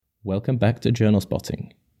Welcome back to Journal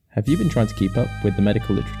Spotting. Have you been trying to keep up with the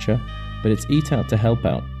medical literature, but it's Eat Out to Help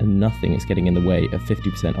Out and nothing is getting in the way of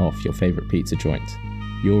 50% off your favourite pizza joint?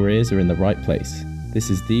 Your ears are in the right place.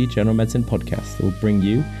 This is the General Medicine podcast that will bring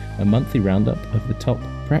you a monthly roundup of the top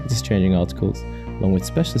practice-changing articles, along with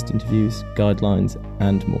specialist interviews, guidelines,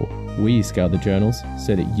 and more. We scour the journals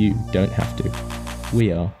so that you don't have to.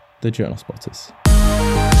 We are the Journal Spotters.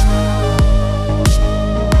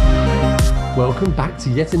 Welcome back to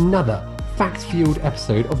yet another fact-fueled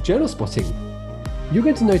episode of Journal Spotting. You're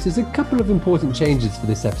going to notice a couple of important changes for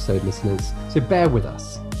this episode, listeners, so bear with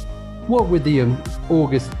us. What with the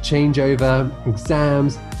August changeover,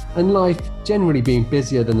 exams, and life generally being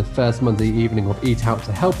busier than the first Monday evening of Eat Out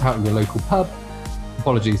to Help Out in your local pub,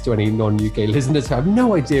 apologies to any non-UK listeners who have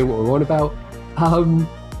no idea what we're on about,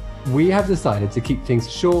 we have decided to keep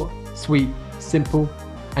things short, sweet, simple,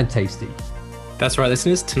 and tasty. That's right,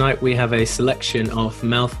 listeners. Tonight we have a selection of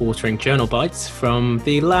mouth-watering journal bites from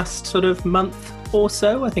the last sort of month or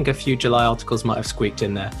so. I think a few July articles might have squeaked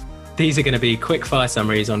in there. These are going to be quick-fire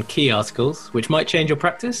summaries on key articles, which might change your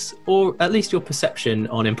practice, or at least your perception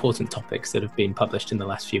on important topics that have been published in the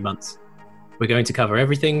last few months. We're going to cover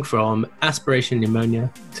everything from aspiration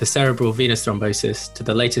pneumonia to cerebral venous thrombosis to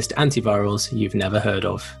the latest antivirals you've never heard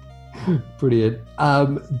of. Brilliant.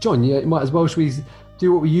 John, you might as well, should we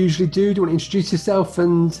do what we usually do? Do you want to introduce yourself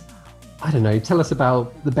and, I don't know, tell us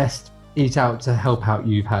about the best Eat Out to Help Out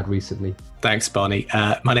you've had recently? Thanks, Barney.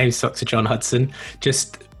 My name is Dr. John Hudson.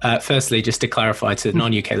 Firstly, just to clarify to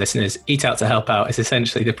non-UK listeners, Eat Out to Help Out is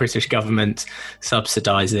essentially the British government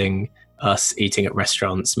subsidising us eating at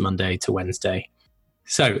restaurants Monday to Wednesday.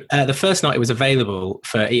 So the first night it was available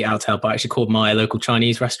for Eat Out to Help Out, I actually called my local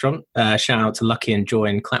Chinese restaurant. Shout out to Lucky and Joy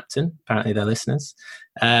in Clapton. Apparently they're listeners.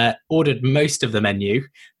 Ordered most of the menu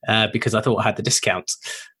because I thought I had the discount.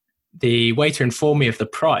 The waiter informed me of the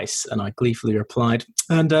price and I gleefully replied,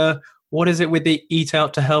 and what is it with the Eat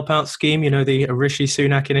Out to Help Out scheme? You know, the Rishi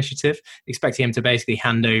Sunak initiative, expecting him to basically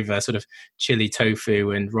hand over sort of chili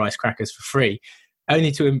tofu and rice crackers for free,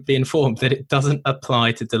 only to be informed that it doesn't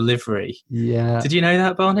apply to delivery. Yeah. Did you know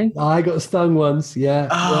that, Barney? I got stung once,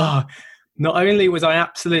 yeah. Not only was I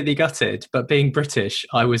absolutely gutted, but being British,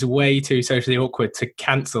 I was way too socially awkward to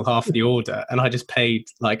cancel half the order. And I just paid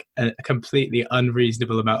like a completely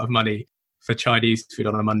unreasonable amount of money for Chinese food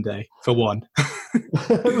on a Monday for one.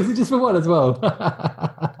 Was it just for one as well?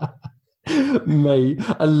 Mate,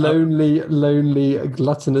 a lonely,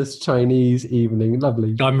 gluttonous Chinese evening.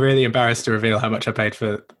 Lovely. I'm really embarrassed to reveal how much I paid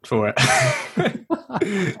for it.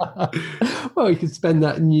 Well, you could spend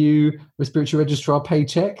that new respiratory registrar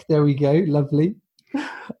paycheck. There we go. Lovely.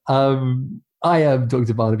 I am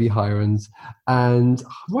Dr. Barnaby Hirons, and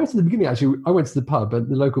right at the beginning, actually, I went to the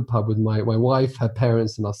local pub with my wife, her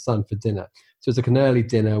parents, and our son for dinner. So it was like an early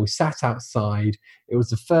dinner. We sat outside. It was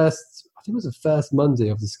the first Monday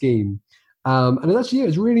of the scheme. And it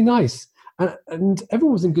was really nice. And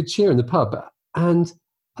everyone was in good cheer in the pub. And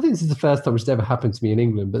I think this is the first time it's ever happened to me in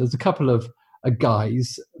England, but there's a couple of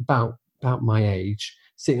guys about my age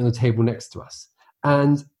sitting on the table next to us.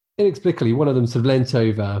 And inexplicably, one of them sort of leant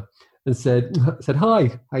over and said,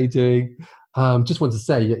 "Hi, how you doing? Just want to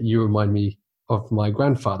say that you remind me of my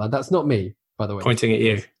grandfather." That's not me, by the way. Pointing at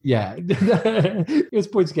you. Yeah. He was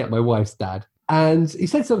pointing at my wife's dad. And he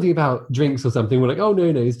said something about drinks or something. We're like, "Oh, no,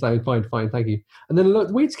 it's fine, thank you." And then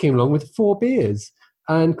the waiter came along with 4 beers.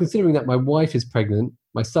 And considering that my wife is pregnant,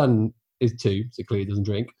 my son is 2, so clearly doesn't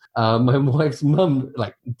drink. My wife's mum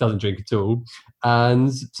doesn't drink at all.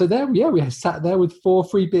 And so we sat there with 4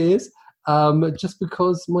 free beers just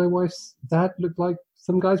because my wife's dad looked like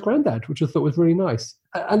some guy's granddad, which I thought was really nice.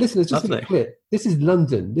 And listen, it's just to be clear, this is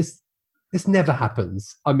London. This never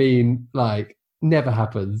happens. I mean, never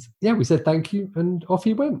happens. Yeah, we said thank you and off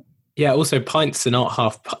he went. Yeah, also pints are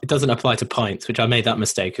not it doesn't apply to pints, which I made that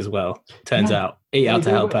mistake as well. Turns out, Eat Out to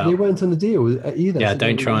Help Out. They weren't on the deal either. Yeah, so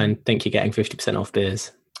don't try and think you're getting 50% off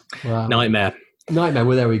beers. Wow. Nightmare. Well,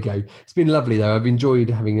 there we go. It's been lovely though. I've enjoyed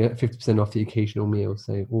having 50% off the occasional meal,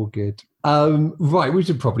 so all good. Right, we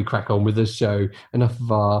should probably crack on with this show. Enough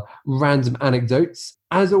of our random anecdotes.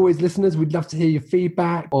 As always, listeners, we'd love to hear your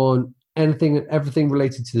feedback on anything and everything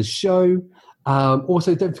related to the show.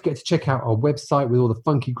 Also, don't forget to check out our website with all the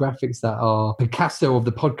funky graphics that our Picasso of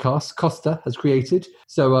the podcast, Costa, has created.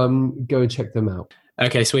 So go and check them out.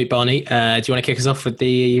 Okay, sweet, Barney. Do you want to kick us off with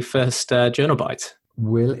the first journal bite?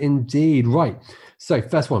 Will indeed. Right. So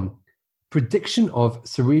first one, prediction of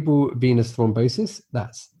cerebral venous thrombosis,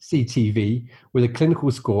 that's CTV, with a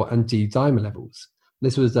clinical score and D-dimer levels.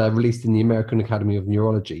 This was released in the American Academy of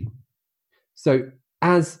Neurology. So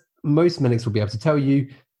as most medics will be able to tell you,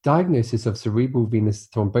 diagnosis of cerebral venous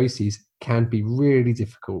thrombosis can be really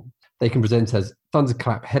difficult. They can present as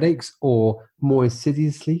thunderclap headaches or more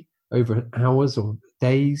insidiously over hours or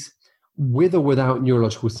days, with or without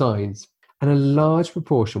neurological signs, and a large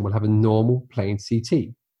proportion will have a normal plain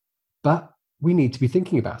CT. But we need to be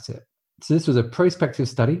thinking about it. So this was a prospective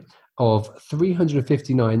study of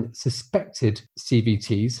 359 suspected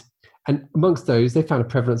CVTs, and amongst those, they found a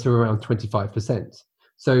prevalence of around 25%.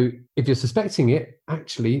 So if you're suspecting it,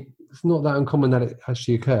 actually, it's not that uncommon that it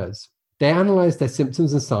actually occurs. They analysed their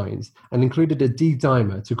symptoms and signs and included a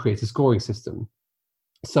D-dimer to create a scoring system.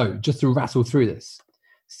 So just to rattle through this,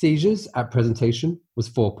 seizures at presentation was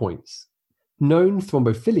 4 points. Known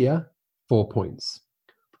thrombophilia, 4 points.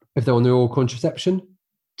 If they're on oral contraception,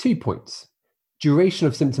 2 points. Duration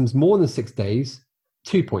of symptoms more than 6 days,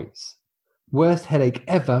 2 points. Worst headache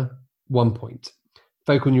ever, 1 point.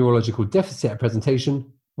 Focal neurological deficit at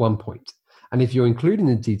presentation, 1 point. And if you're including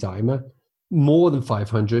the D-dimer, more than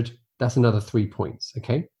 500, that's another 3 points,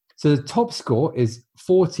 okay? So the top score is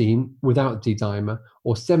 14 without D-dimer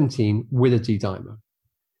or 17 with a D-dimer.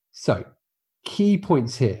 So, key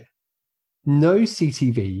points here. No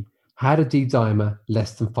CTV had a D-dimer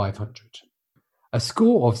less than 500. A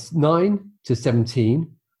score of 9 to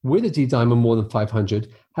 17 with a D-dimer more than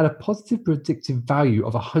 500 had a positive predictive value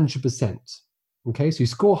of 100%. Okay, so you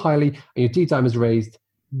score highly and your D-dimer is raised,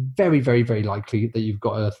 very, very, very likely that you've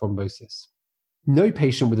got a thrombosis. No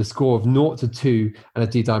patient with a score of 0 to 2 and a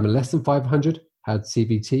D-dimer less than 500 had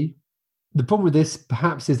CVT. The problem with this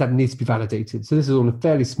perhaps is that it needs to be validated. So this is on a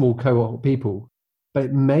fairly small cohort of people, but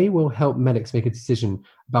it may well help medics make a decision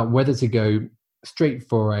about whether to go straight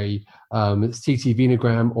for a CT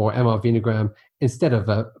venogram or MR venogram instead of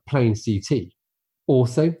a plain CT.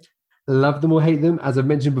 Also, love them or hate them, as I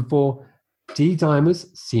mentioned before,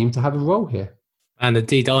 D-dimers seem to have a role here. And the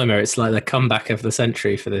D-dimer, it's like the comeback of the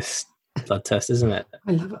century for this blood test, isn't it?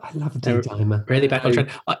 I love a D-dimer. Really back on track.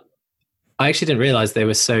 I actually didn't realise they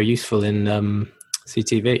were so useful in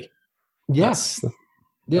CTV. Yes.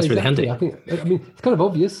 That's really handy. I mean, it's kind of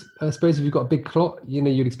obvious. I suppose if you've got a big clot,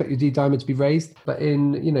 you'd expect your D-dimer to be raised. But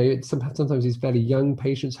in, sometimes these fairly young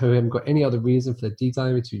patients who haven't got any other reason for their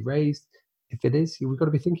D-dimer to be raised, if it is, we've got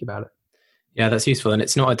to be thinking about it. Yeah, that's useful. And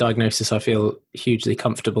it's not a diagnosis I feel hugely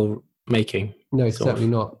comfortable making. No, certainly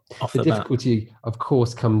not. The difficulty, of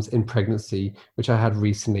course, comes in pregnancy, which I had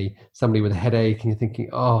recently. Somebody with a headache, and you're thinking,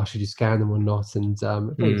 oh, should you scan them or not? And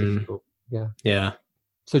very difficult. Yeah. Yeah.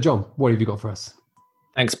 So, John, what have you got for us?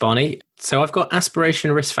 Thanks, Barney. So I've got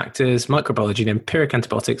aspiration risk factors, microbiology, and empiric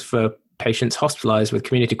antibiotics for patients hospitalized with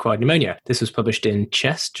community-acquired pneumonia. This was published in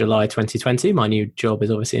Chest, July 2020. My new job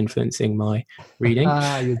is obviously influencing my reading.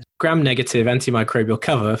 Gram-negative antimicrobial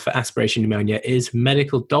cover for aspiration pneumonia is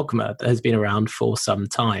medical dogma that has been around for some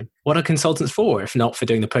time. What are consultants for, if not for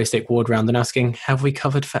doing the post-ic ward round and asking, have we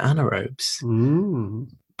covered for anaerobes?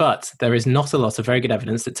 But there is not a lot of very good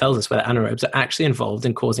evidence that tells us whether anaerobes are actually involved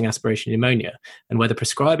in causing aspiration pneumonia and whether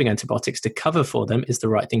prescribing antibiotics to cover for them is the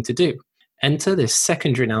right thing to do. Enter this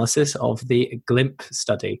secondary analysis of the GLIMP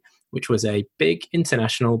study, which was a big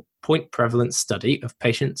international point prevalence study of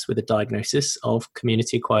patients with a diagnosis of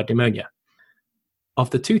community-acquired pneumonia. Of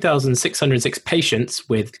the 2,606 patients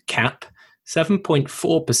with CAP,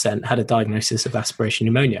 7.4% had a diagnosis of aspiration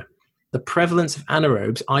pneumonia. The prevalence of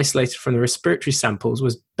anaerobes isolated from the respiratory samples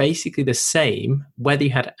was basically the same whether you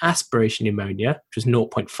had aspiration pneumonia, which was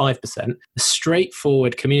 0.5%, a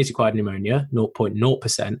straightforward community-acquired pneumonia,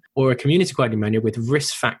 0.0%, or a community-acquired pneumonia with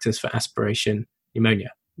risk factors for aspiration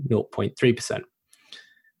pneumonia, 0.3%.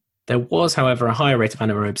 There was, however, a higher rate of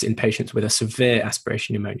anaerobes in patients with a severe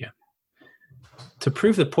aspiration pneumonia. To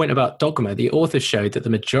prove the point about dogma, the authors showed that the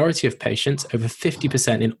majority of patients, over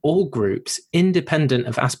 50% in all groups, independent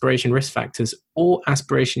of aspiration risk factors or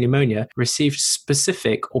aspiration pneumonia, received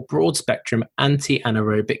specific or broad-spectrum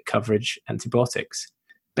anti-anaerobic coverage antibiotics.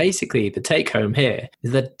 Basically, the take-home here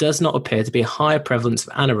is there does not appear to be a higher prevalence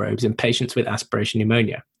of anaerobes in patients with aspiration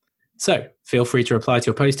pneumonia. So, feel free to reply to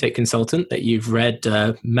your post-it consultant that you've read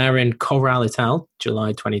Marin Corral et al.,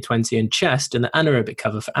 July 2020, in Chest, and the anaerobic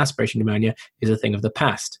cover for aspiration pneumonia is a thing of the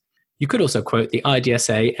past. You could also quote the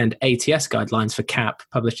IDSA and ATS guidelines for CAP,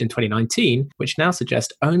 published in 2019, which now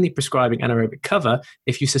suggest only prescribing anaerobic cover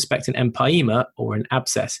if you suspect an empyema or an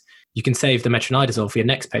abscess. You can save the metronidazole for your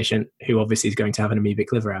next patient, who obviously is going to have an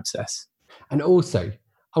amoebic liver abscess. And also,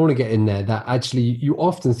 I want to get in there that actually you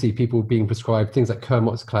often see people being prescribed things like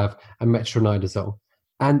Kermoxiclav and metronidazole.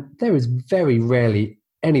 And there is very rarely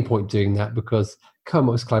any point doing that because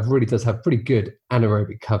Kermoxiclav really does have pretty good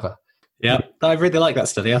anaerobic cover. Yeah, I really like that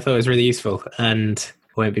study. I thought it was really useful, and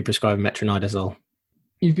I won't be prescribing metronidazole.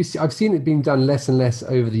 I've seen it being done less and less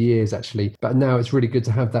over the years, actually. But now it's really good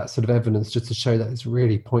to have that sort of evidence just to show that it's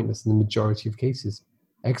really pointless in the majority of cases.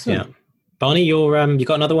 Excellent. Yeah. Barney, you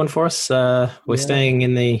got another one for us? We're staying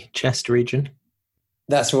in the chest region.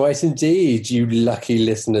 That's right, indeed, you lucky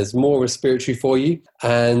listeners. More respiratory for you.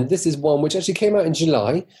 And this is one which actually came out in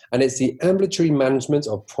July, and it's the Ambulatory Management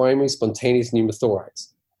of Primary Spontaneous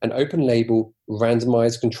Pneumothorax, an open-label,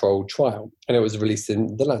 randomized controlled trial. And it was released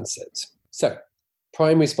in The Lancet. So,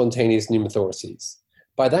 primary spontaneous pneumothoraces.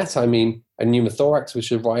 By that, I mean a pneumothorax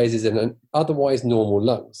which arises in an otherwise normal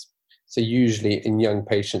lungs. So usually in young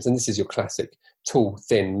patients, and this is your classic tall,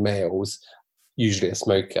 thin males, usually a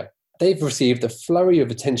smoker. They've received a flurry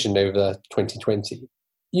of attention over 2020.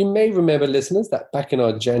 You may remember, listeners, that back in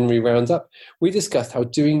our January roundup, we discussed how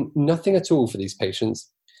doing nothing at all for these patients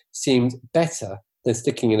seemed better than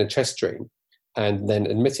sticking in a chest drain and then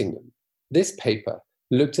admitting them. This paper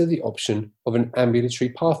looked at the option of an ambulatory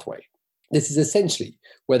pathway. This is essentially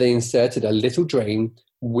where they inserted a little drain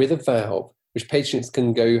with a valve which patients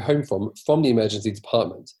can go home from the emergency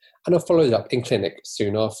department and are followed up in clinic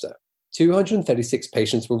soon after. 236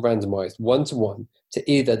 patients were randomized 1-to-1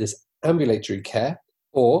 to either this ambulatory care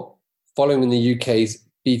or, following the UK's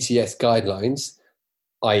BTS guidelines,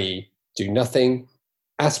 i.e. do nothing,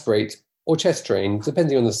 aspirate, or chest drain,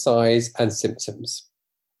 depending on the size and symptoms.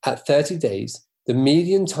 At 30 days, the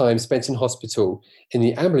median time spent in hospital in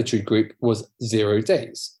the ambulatory group was 0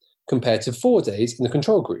 days, compared to 4 days in the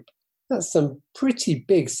control group. That's some pretty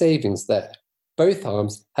big savings there. Both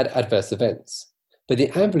arms had adverse events, but the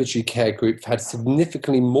ambulatory care group had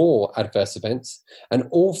significantly more adverse events, and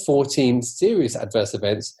all 14 serious adverse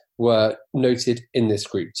events were noted in this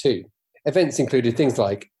group too. Events included things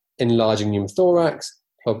like enlarging pneumothorax,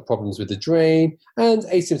 problems with the drain, and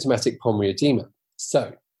asymptomatic pulmonary edema.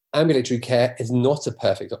 So, ambulatory care is not a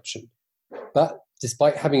perfect option, but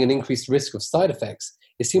despite having an increased risk of side effects,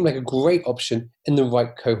 it seemed like a great option in the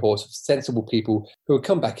right cohort of sensible people who would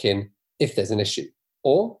come back in if there's an issue.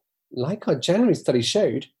 Or, like our January study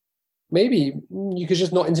showed, maybe you could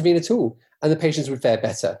just not intervene at all and the patients would fare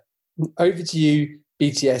better. Over to you,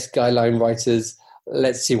 BTS guideline writers.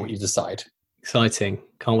 Let's see what you decide. Exciting.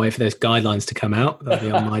 Can't wait for those guidelines to come out. They'll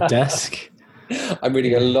be on my desk. I'm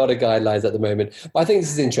reading a lot of guidelines at the moment. But I think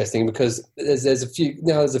this is interesting because there's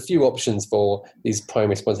a few options for these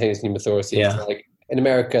primary spontaneous pneumothoraces. Yeah. Like in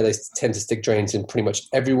America, they tend to stick drains in pretty much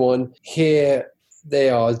everyone. Here, they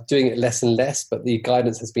are doing it less and less, but the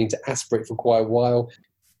guidance has been to aspirate for quite a while.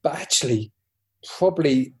 But actually,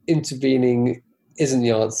 probably intervening isn't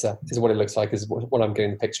the answer, is what it looks like, is what I'm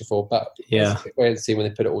getting the picture for. But yeah, wait and see when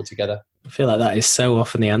they put it all together. I feel like that is so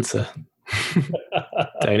often the answer.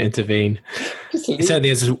 Don't intervene. It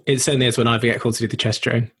certainly is when I get called to do the chest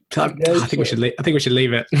drain. I think we should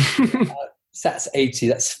leave it. SATS 80,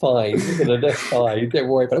 that's fine. That's fine. Don't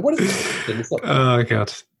worry about it. What is it? It's not oh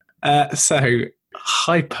god. So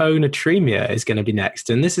hyponatremia is going to be next,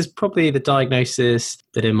 and this is probably the diagnosis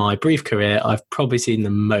that in my brief career I've probably seen the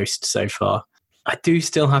most so far. I do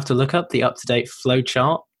still have to look up the up-to-date flow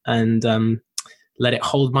chart and let it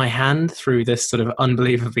hold my hand through this sort of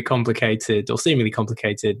unbelievably complicated or seemingly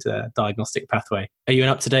complicated diagnostic pathway. Are you an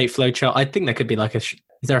up-to-date flow chart? I think there could be like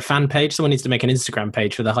is there a fan page? Someone needs to make an Instagram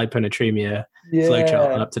page for the hyponatremia flow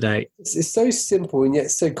chart and up-to-date. It's so simple and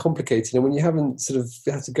yet so complicated. And when you haven't sort of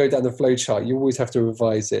have to go down the flow chart, you always have to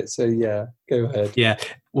revise it. So yeah, go ahead. Yeah.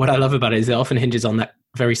 What I love about it is it often hinges on that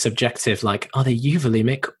very subjective, like, are they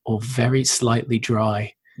euvolemic or very slightly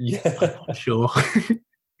dry? Yeah. I'm not sure.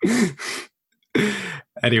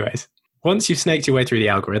 Anyways, once you've snaked your way through the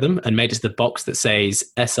algorithm and made it to the box that says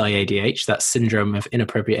SIADH, that's syndrome of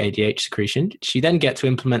inappropriate ADH secretion, you then get to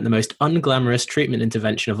implement the most unglamorous treatment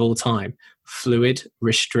intervention of all time, fluid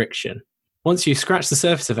restriction. Once you scratch the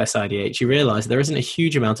surface of SIADH, you realize there isn't a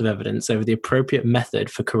huge amount of evidence over the appropriate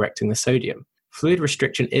method for correcting the sodium. Fluid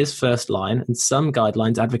restriction is first line, and some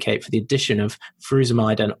guidelines advocate for the addition of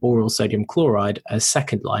furosemide and oral sodium chloride as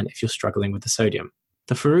second line if you're struggling with the sodium.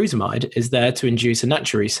 The furosemide is there to induce a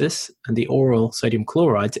natriuresis, and the oral sodium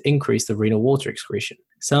chloride to increase the renal water excretion.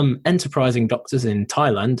 Some enterprising doctors in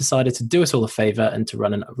Thailand decided to do us all a favor and to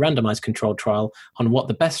run a randomized controlled trial on what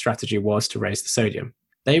the best strategy was to raise the sodium.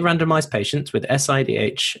 They randomized patients with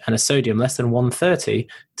SIADH and a sodium less than 130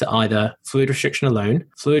 to either fluid restriction alone,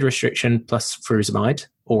 fluid restriction plus furosemide,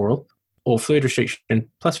 oral, or fluid restriction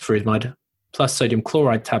plus furosemide plus sodium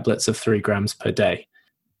chloride tablets of 3 grams per day.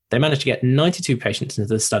 They managed to get 92 patients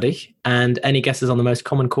into the study. And any guesses on the most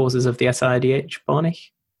common causes of the SIADH, Barney?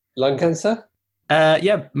 Lung cancer?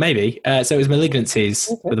 Yeah, maybe. So it was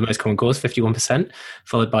malignancies were the most common cause, 51%,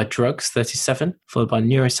 followed by drugs, 37%, followed by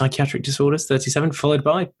neuropsychiatric disorders, 37%, followed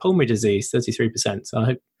by pulmonary disease, 33%. So I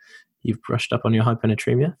hope you've brushed up on your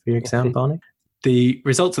hyponatremia for your exam, Barney. The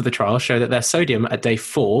results of the trial show that their sodium at day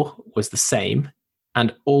 4 was the same,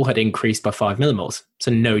 and all had increased by 5 millimoles,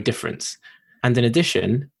 so no difference. And in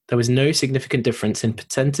addition, there was no significant difference in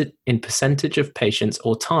percentage of patients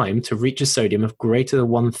or time to reach a sodium of greater than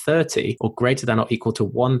 130 or greater than or equal to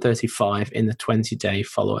 135 in the 20-day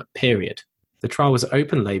follow-up period. The trial was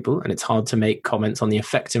open label, and it's hard to make comments on the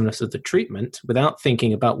effectiveness of the treatment without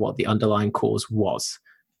thinking about what the underlying cause was.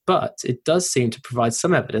 But it does seem to provide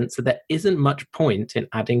some evidence that there isn't much point in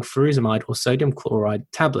adding furosemide or sodium chloride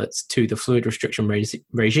tablets to the fluid restriction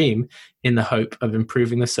regime in the hope of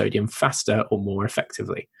improving the sodium faster or more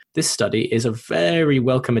effectively. This study is a very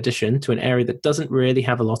welcome addition to an area that doesn't really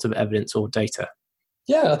have a lot of evidence or data.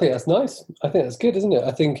 Yeah, I think that's nice. I think that's good, isn't it?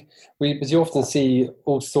 I think because you often see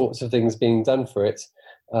all sorts of things being done for it.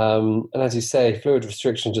 And as you say, fluid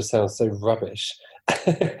restriction just sounds so rubbish.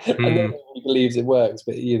 And nobody believes it works,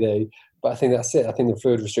 but I think that's it. I think the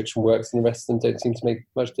fluid restriction works, and the rest of them don't seem to make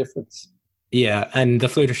much difference. Yeah, and the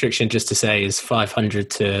fluid restriction, just to say, is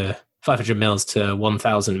 500 mils to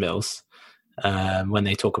 1,000 mils when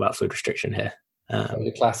they talk about fluid restriction here.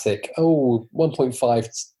 The classic,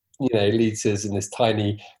 1.5 litres in this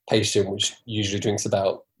tiny patient, which usually drinks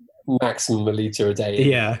about maximum a litre a day.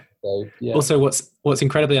 Yeah. So, yeah. Also, what's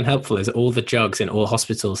incredibly unhelpful is all the jugs in all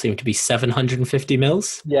hospitals seem to be 750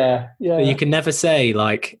 mils. Yeah. So you can never say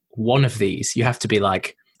like one of these. You have to be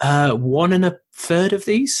like 1 1/3 of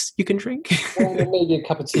these you can drink. Well, maybe a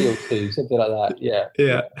cup of tea or two, something like that. Yeah.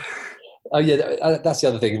 Yeah. Oh yeah, that's the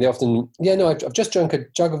other thing. They often, I've just drunk a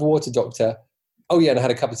jug of water, doctor. Oh yeah, and I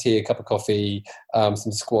had a cup of tea, a cup of coffee, some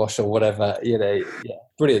squash or whatever. Yeah,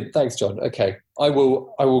 brilliant. Thanks, John. Okay, I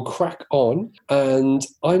will crack on, and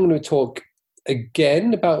I'm going to talk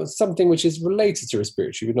again about something which is related to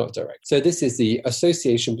respiratory, but not direct. So this is the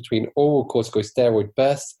association between oral corticosteroid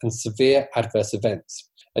bursts and severe adverse events,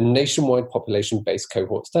 a nationwide population-based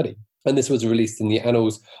cohort study, and this was released in the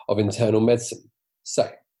Annals of Internal Medicine. So,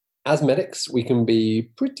 as medics, we can be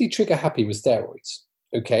pretty trigger happy with steroids.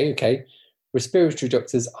 Okay. Respiratory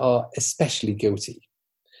doctors are especially guilty.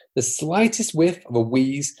 The slightest whiff of a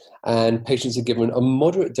wheeze and patients are given a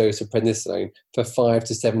moderate dose of prednisolone for 5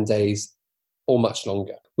 to 7 days or much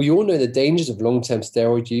longer. We all know the dangers of long-term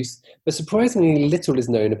steroid use, but surprisingly little is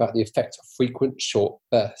known about the effect of frequent short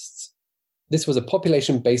bursts. This was a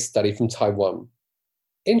population-based study from Taiwan.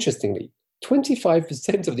 Interestingly,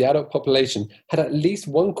 25% of the adult population had at least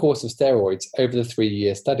one course of steroids over the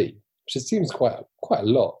 3-year study, which seems quite a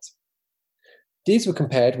lot. These were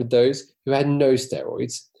compared with those who had no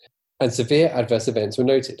steroids, and severe adverse events were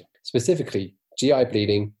noted, specifically GI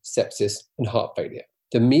bleeding, sepsis, and heart failure.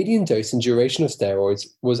 The median dose and duration of steroids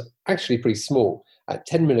was actually pretty small, at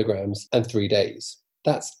 10 milligrams and 3 days.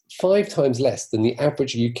 That's 5 times less than the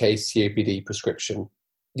average UK COPD prescription.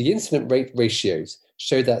 The incident rate ratios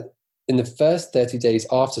show that in the first 30 days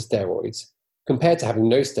after steroids, compared to having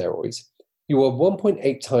no steroids, you are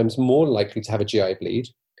 1.8 times more likely to have a GI bleed,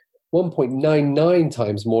 1.99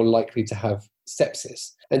 times more likely to have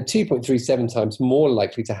sepsis, and 2.37 times more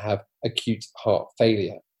likely to have acute heart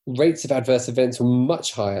failure. Rates of adverse events were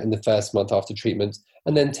much higher in the first month after treatment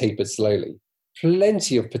and then tapered slowly.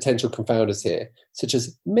 Plenty of potential confounders here, such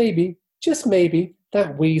as maybe, just maybe,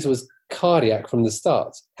 that wheeze was cardiac from the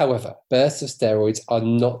start. However, bursts of steroids are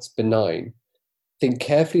not benign. Think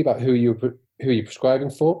carefully about who you're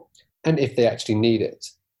prescribing for and if they actually need it.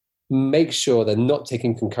 Make sure they're not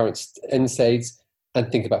taking concurrent NSAIDs, and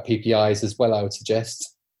think about PPIs as well, I would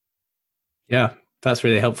suggest. Yeah, that's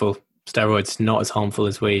really helpful. Steroids not as harmful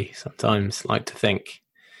as we sometimes like to think.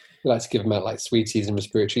 We like to give them out like sweeties in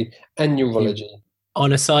respiratory and neurology.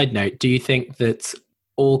 On a side note, do you think that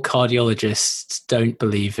all cardiologists don't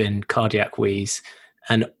believe in cardiac wheeze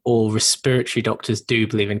and all respiratory doctors do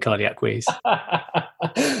believe in cardiac wheeze?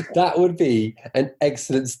 That would be an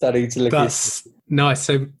excellent study to look at. That's nice.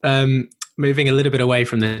 So moving a little bit away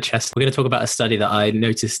from the chest, we're going to talk about a study that I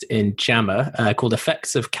noticed in JAMA called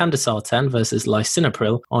Effects of Candesartan versus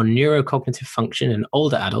Lisinopril on Neurocognitive Function in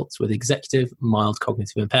Older Adults with Executive Mild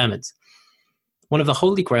Cognitive Impairment. One of the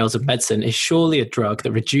holy grails of medicine is surely a drug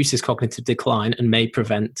that reduces cognitive decline and may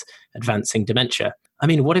prevent advancing dementia. I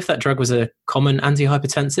mean, what if that drug was a common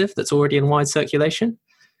antihypertensive that's already in wide circulation?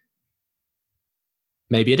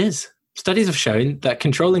 Maybe it is. Studies have shown that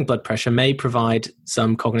controlling blood pressure may provide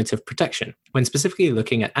some cognitive protection. When specifically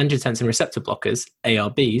looking at angiotensin receptor blockers,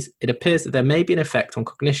 ARBs, it appears that there may be an effect on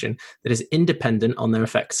cognition that is independent on their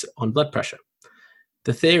effects on blood pressure.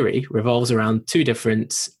 The theory revolves around two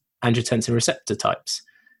different angiotensin receptor types.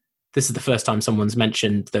 This is the first time someone's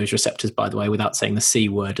mentioned those receptors, by the way, without saying the C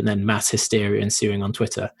word and then mass hysteria ensuing on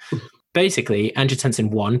Twitter. Basically, angiotensin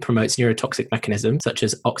 1 promotes neurotoxic mechanisms such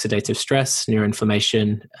as oxidative stress,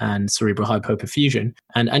 neuroinflammation, and cerebral hypoperfusion,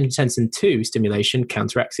 and angiotensin 2 stimulation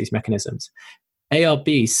counteracts these mechanisms.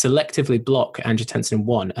 ARBs selectively block angiotensin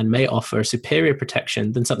 1 and may offer a superior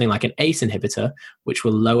protection than something like an ACE inhibitor, which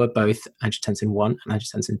will lower both angiotensin 1 and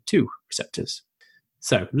angiotensin 2 receptors.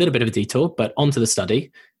 So, a little bit of a detour, but onto the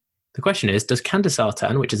study. The question is, does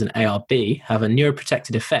candesartan, which is an ARB, have a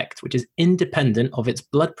neuroprotective effect which is independent of its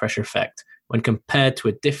blood pressure effect when compared to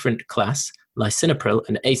a different class, lisinopril,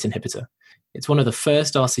 an ACE inhibitor? It's one of the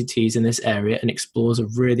first RCTs in this area and explores a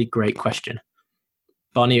really great question.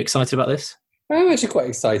 Barney, you excited about this? I'm actually quite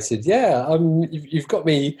excited. Yeah, you've got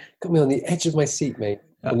me on the edge of my seat, mate,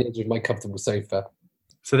 on the edge of my comfortable sofa.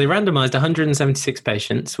 So they randomized 176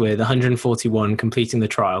 patients with 141 completing the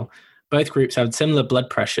trial. Both groups had similar blood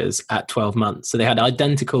pressures at 12 months. So they had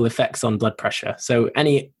identical effects on blood pressure. So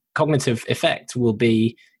any cognitive effect will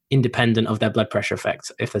be independent of their blood pressure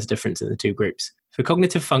effect if there's a difference in the two groups. For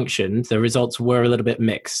cognitive function, the results were a little bit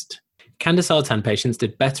mixed. Candesartan patients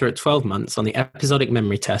did better at 12 months on the episodic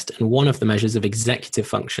memory test and one of the measures of executive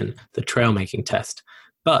function, the trail-making test.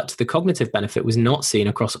 But the cognitive benefit was not seen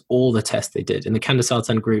across all the tests they did, and the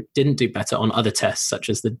candesartan group didn't do better on other tests such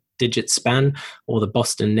as the digit span or the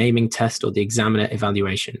Boston naming test or the examiner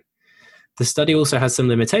evaluation. The study also has some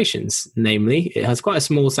limitations, namely it has quite a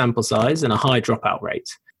small sample size and a high dropout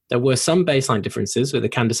rate. There were some baseline differences with the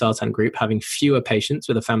candesartan group having fewer patients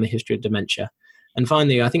with a family history of dementia. And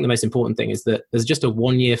finally, I think the most important thing is that there's just a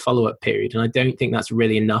 1-year follow-up period, and I don't think that's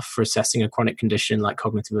really enough for assessing a chronic condition like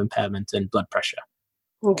cognitive impairment and blood pressure.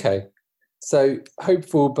 Okay, so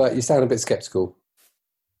hopeful, but you sound a bit skeptical.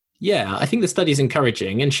 Yeah, I think the study is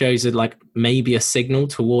encouraging and shows that like maybe a signal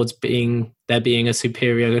towards there being a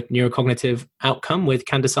superior neurocognitive outcome with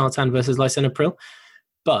candesartan versus lisinopril.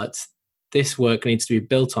 But this work needs to be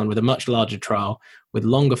built on with a much larger trial with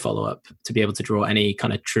longer follow-up to be able to draw any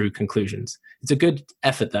kind of true conclusions. It's a good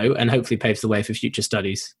effort though, and hopefully paves the way for future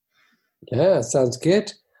studies. Yeah, sounds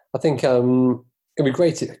good. I think it'd be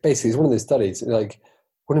great. Basically, it's one of those studies. Like,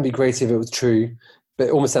 wouldn't it be great if it was true? But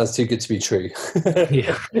it almost sounds too good to be true.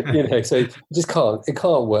 Yeah. So it just can't. It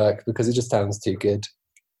can't work because it just sounds too good.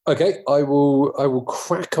 Okay, I will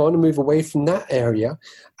crack on and move away from that area,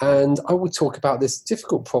 and I will talk about this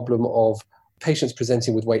difficult problem of patients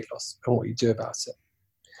presenting with weight loss and what you do about it.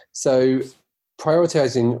 So,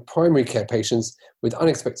 prioritizing primary care patients with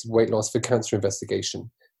unexpected weight loss for cancer investigation,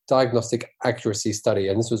 diagnostic accuracy study,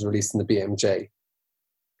 and this was released in the BMJ.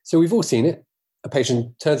 So we've all seen it. A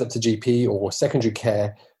patient turns up to GP or secondary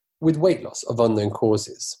care with weight loss of unknown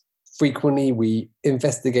causes. Frequently, we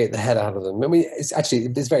investigate the hell out of them. I mean,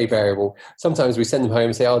 it's very variable. Sometimes we send them home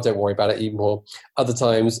and say, oh, don't worry about it, eat more. Other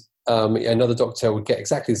times, another doctor would get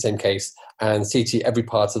exactly the same case and CT every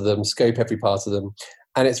part of them, scope every part of them.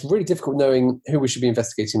 And it's really difficult knowing who we should be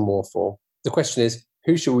investigating more for. The question is,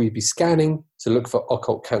 who should we be scanning to look for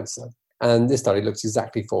occult cancer? And this study looks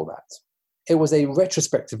exactly for that. It was a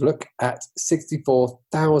retrospective look at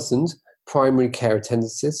 64,000 primary care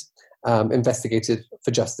attendances investigated for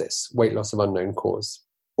just this, weight loss of unknown cause.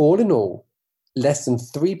 All in all, less than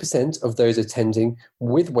 3% of those attending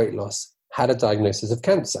with weight loss had a diagnosis of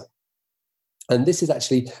cancer. And this is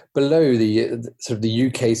actually below the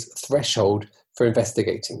UK's threshold for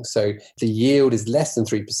investigating. So if the yield is less than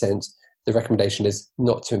 3%, the recommendation is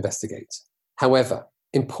not to investigate. However,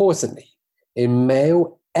 importantly, in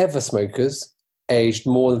male ever smokers aged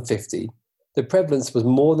more than 50, the prevalence was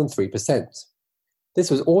more than 3%. This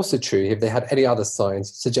was also true if they had any other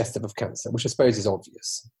signs suggestive of cancer, which I suppose is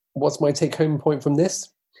obvious. What's my take-home point from this?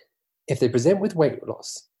 If they present with weight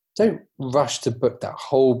loss, don't rush to book that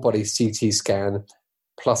whole body CT scan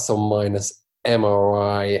plus or minus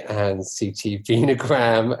MRI and CT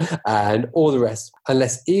venogram and all the rest,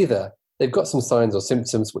 unless either they've got some signs or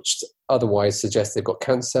symptoms which otherwise suggest they've got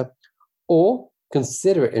cancer, or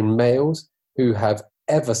consider it in males who have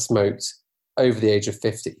ever smoked over the age of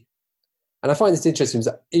 50. And I find this interesting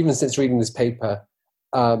because even since reading this paper,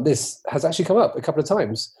 this has actually come up a couple of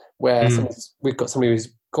times where we've got somebody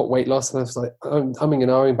who's got weight loss, and I was like, I'm umming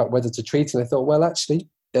and ahhing about whether to treat. And I thought, well, actually,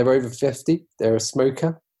 they're over 50, they're a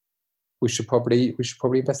smoker. We should probably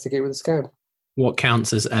investigate with a scan. What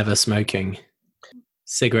counts as ever smoking?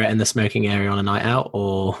 Cigarette in the smoking area on a night out,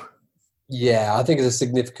 or? Yeah, I think it's a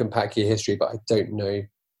significant pack year history, but I don't know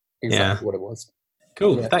exactly what it was.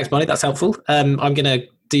 Cool. Yeah. Thanks, Bonnie. That's helpful. I'm going to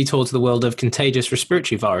detour to the world of contagious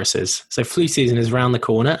respiratory viruses. So flu season is around the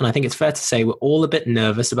corner, and I think it's fair to say we're all a bit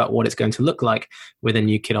nervous about what it's going to look like with a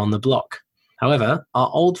new kid on the block. However, our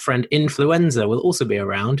old friend influenza will also be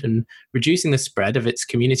around, and reducing the spread of its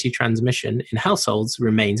community transmission in households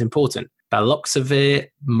remains important. Baloxavir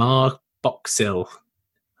marboxil,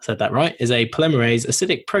 I said that right, is a polymerase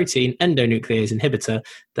acidic protein endonuclease inhibitor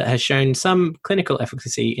that has shown some clinical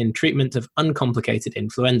efficacy in treatment of uncomplicated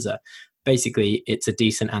influenza. Basically, it's a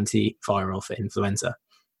decent antiviral for influenza.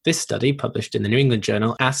 This study, published in the New England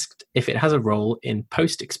Journal, asked if it has a role in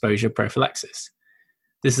post-exposure prophylaxis.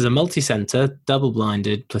 This is a multi-center,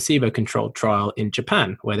 double-blinded, placebo-controlled trial in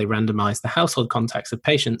Japan, where they randomized the household contacts of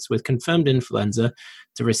patients with confirmed influenza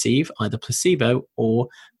to receive either placebo or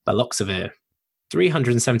baloxavir.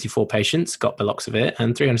 374 patients got baloxavir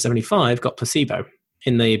and 375 got placebo.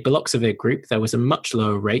 In the baloxavir group, there was a much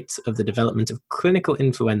lower rate of the development of clinical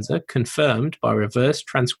influenza confirmed by reverse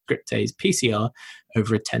transcriptase PCR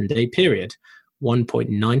over a 10-day period,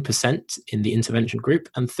 1.9% in the intervention group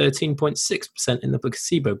and 13.6% in the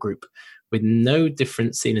placebo group, with no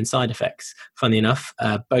difference seen in side effects. Funnily enough,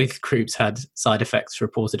 both groups had side effects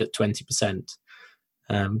reported at 20%.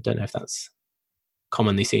 Don't know if that's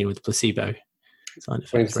commonly seen with placebo.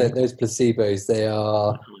 20%, those placebos,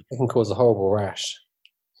 they can cause a horrible rash.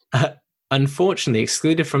 Unfortunately,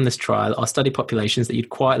 excluded from this trial are study populations that you'd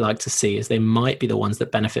quite like to see, as they might be the ones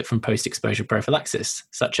that benefit from post-exposure prophylaxis,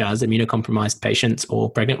 such as immunocompromised patients or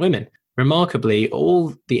pregnant women. Remarkably,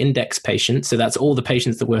 all the index patients, so that's all the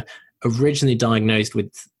patients that were originally diagnosed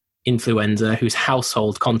with influenza whose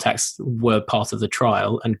household contacts were part of the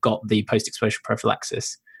trial and got the post-exposure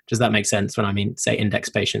prophylaxis. Does that make sense when I say index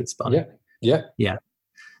patients? Bonnie? Yeah.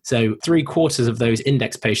 So 3/4 of those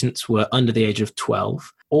index patients were under the age of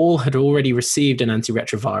 12. All had already received an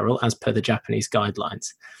antiretroviral as per the Japanese guidelines.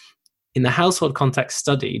 In the household contacts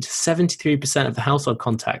studied, 73% of the household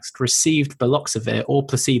contacts received baloxavir or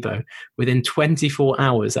placebo within 24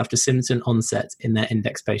 hours after symptom onset in their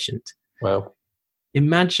index patient. Wow.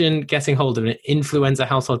 Imagine getting hold of an influenza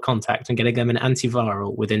household contact and getting them an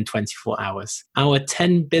antiviral within 24 hours. Our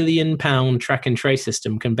 £10 billion track and trace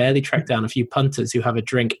system can barely track down a few punters who have a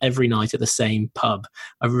drink every night at the same pub.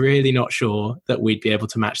 I'm really not sure that we'd be able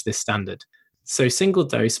to match this standard. So single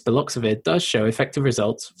dose baloxavir does show effective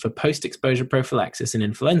results for post-exposure prophylaxis in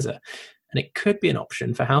influenza, and it could be an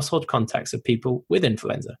option for household contacts of people with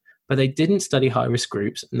influenza. But they didn't study high-risk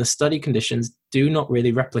groups, and the study conditions do not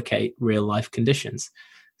really replicate real-life conditions.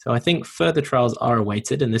 So I think further trials are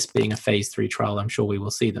awaited, and this being a phase 3 trial, I'm sure we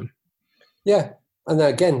will see them. Yeah, and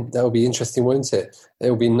again, that will be interesting, won't it?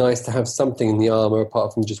 It will be nice to have something in the armour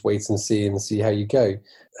apart from just wait and see how you go.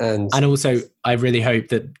 And also, I really hope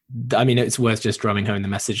that, it's worth just drumming home the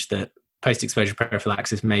message that post-exposure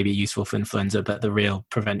prophylaxis may be useful for influenza, but the real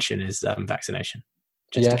prevention is vaccination,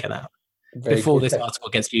 just to get that out. Before this article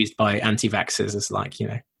gets used by anti-vaxxers, it's like,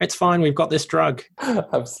 it's fine, we've got this drug.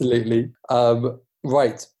 Absolutely.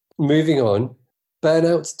 Right, moving on.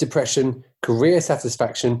 Burnout, depression, career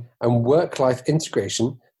satisfaction, and work-life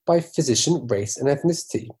integration by physician, race, and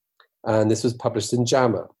ethnicity. And this was published in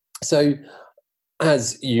JAMA. So,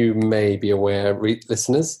 as you may be aware,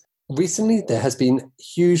 listeners, recently there has been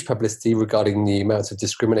huge publicity regarding the amount of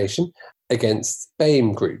discrimination against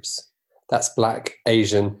BAME groups. That's Black,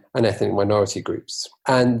 Asian, and ethnic minority groups,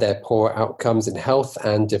 and their poor outcomes in health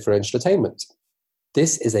and differential attainment.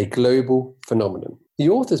 This is a global phenomenon. The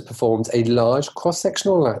authors performed a large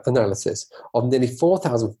cross-sectional analysis of nearly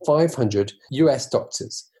 4,500 US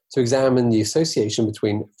doctors to examine the association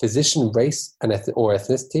between physician race and or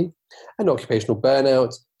ethnicity, and occupational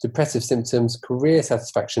burnout, depressive symptoms, career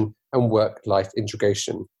satisfaction, and work-life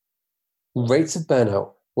integration. Rates of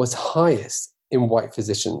burnout was highest in white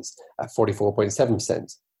physicians at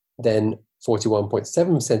 44.7%, then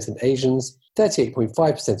 41.7% in Asians,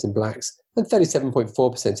 38.5% in Blacks, and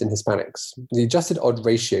 37.4% in Hispanics. The adjusted odd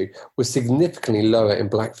ratio was significantly lower in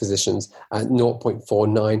Black physicians at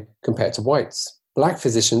 0.49 compared to whites. Black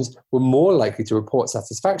physicians were more likely to report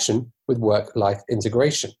satisfaction with work-life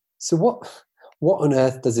integration. So what on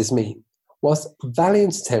earth does this mean? Whilst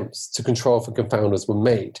valiant attempts to control for confounders were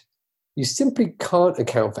made, you simply can't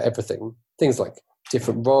account for everything. Things like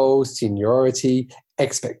different roles, seniority,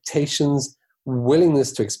 expectations,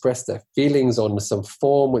 willingness to express their feelings on some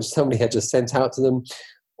form which somebody had just sent out to them.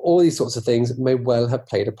 All these sorts of things may well have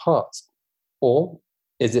played a part. Or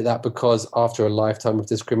is it that because after a lifetime of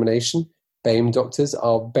discrimination, BAME doctors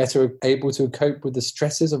are better able to cope with the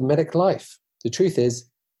stresses of medic life? The truth is,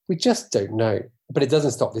 we just don't know. But it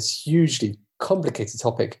doesn't stop this hugely complicated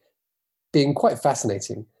topic being quite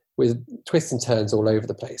fascinating, with twists and turns all over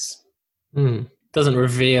the place. doesn't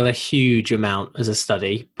reveal a huge amount as a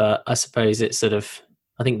study, but I suppose it's sort of,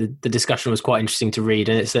 I think the discussion was quite interesting to read,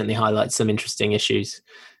 and it certainly highlights some interesting issues.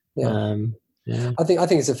 Yeah. I think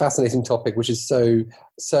it's a fascinating topic, which is so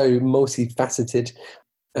multifaceted,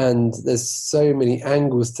 and there's so many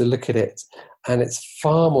angles to look at it, and it's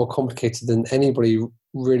far more complicated than anybody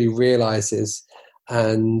really realizes.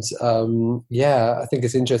 And I think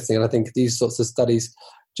it's interesting, and I think these sorts of studies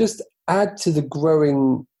just add to the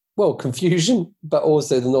growing confusion, but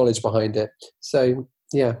also the knowledge behind it. So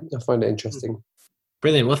I find it interesting.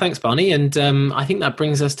 Brilliant. Well, thanks, Barney. And I think that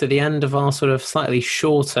brings us to the end of our sort of slightly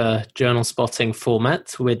shorter journal spotting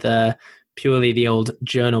format, with purely the old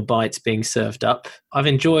journal bites being served up. I've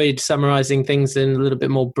enjoyed summarising things in a little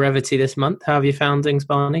bit more brevity this month. How have you found things,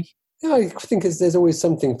 Barney? Yeah, I think there's always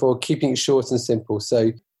something for keeping it short and simple.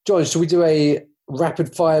 So, John, should we do a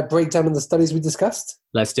rapid fire breakdown of the studies we discussed?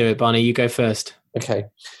 Let's do it, Barney. You go first. Okay.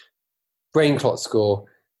 Brain clot score.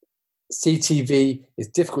 CTV is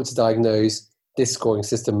difficult to diagnose. This scoring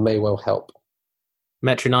system may well help.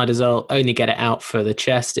 Metronidazole, only get it out for the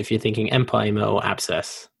chest if you're thinking empyema or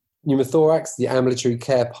abscess. Pneumothorax, the ambulatory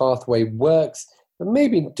care pathway works, but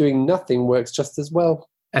maybe doing nothing works just as well.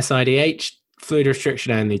 SIDH, fluid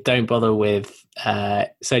restriction only. Don't bother with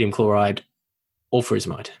sodium chloride or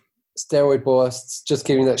furosemide. Steroid bursts, just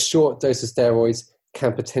giving that short dose of steroids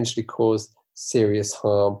can potentially cause serious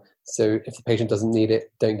harm. So if the patient doesn't need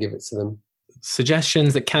it, don't give it to them.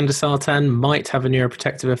 Suggestions that candesartan might have a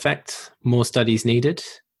neuroprotective effect. More studies needed.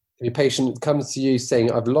 If your patient comes to you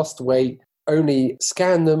saying, I've lost weight, only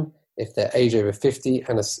scan them if they're age over 50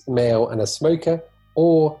 and a male and a smoker,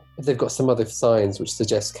 or if they've got some other signs which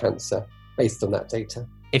suggest cancer based on that data.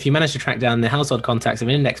 If you manage to track down the household contacts of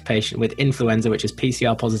an index patient with influenza, which is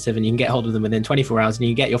PCR positive, and you can get hold of them within 24 hours, and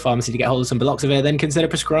you get your pharmacy to get hold of some Baloxavir, then consider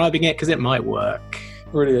prescribing it because it might work.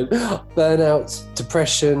 Brilliant. Burnout,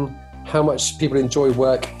 depression, how much people enjoy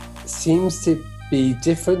work seems to be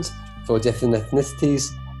different for different ethnicities,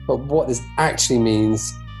 but what this actually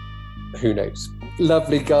means, who knows?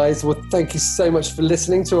 Lovely, guys. Well, thank you so much for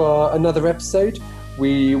listening to another episode.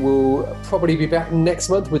 We will probably be back next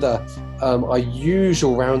month with our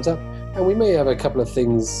usual roundup, and we may have a couple of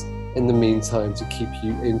things in the meantime to keep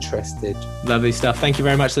you interested. Lovely stuff. Thank you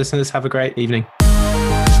very much, listeners. Have a great evening.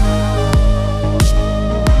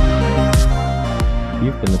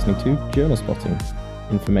 You've been listening to Journal Spotting.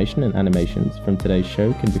 Information and animations from today's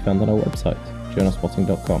show can be found on our website,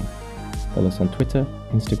 journalspotting.com. Follow us on Twitter,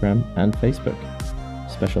 Instagram, and Facebook.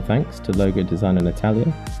 Special thanks to logo designer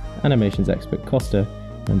Natalia, animations expert Costa,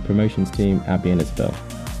 and promotions team Abby and Isabel.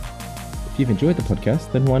 If you've enjoyed the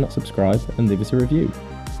podcast, then why not subscribe and leave us a review?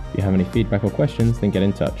 If you have any feedback or questions, then get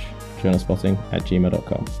in touch,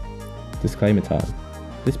 journalspotting@gmail.com. Disclaimer time.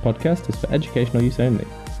 This podcast is for educational use only.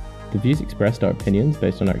 The views expressed are opinions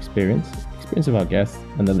based on our experience of our guests,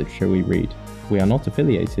 and the literature we read. We are not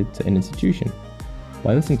affiliated to an institution.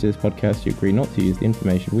 By listening to this podcast, you agree not to use the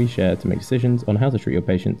information we share to make decisions on how to treat your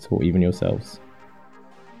patients or even yourselves.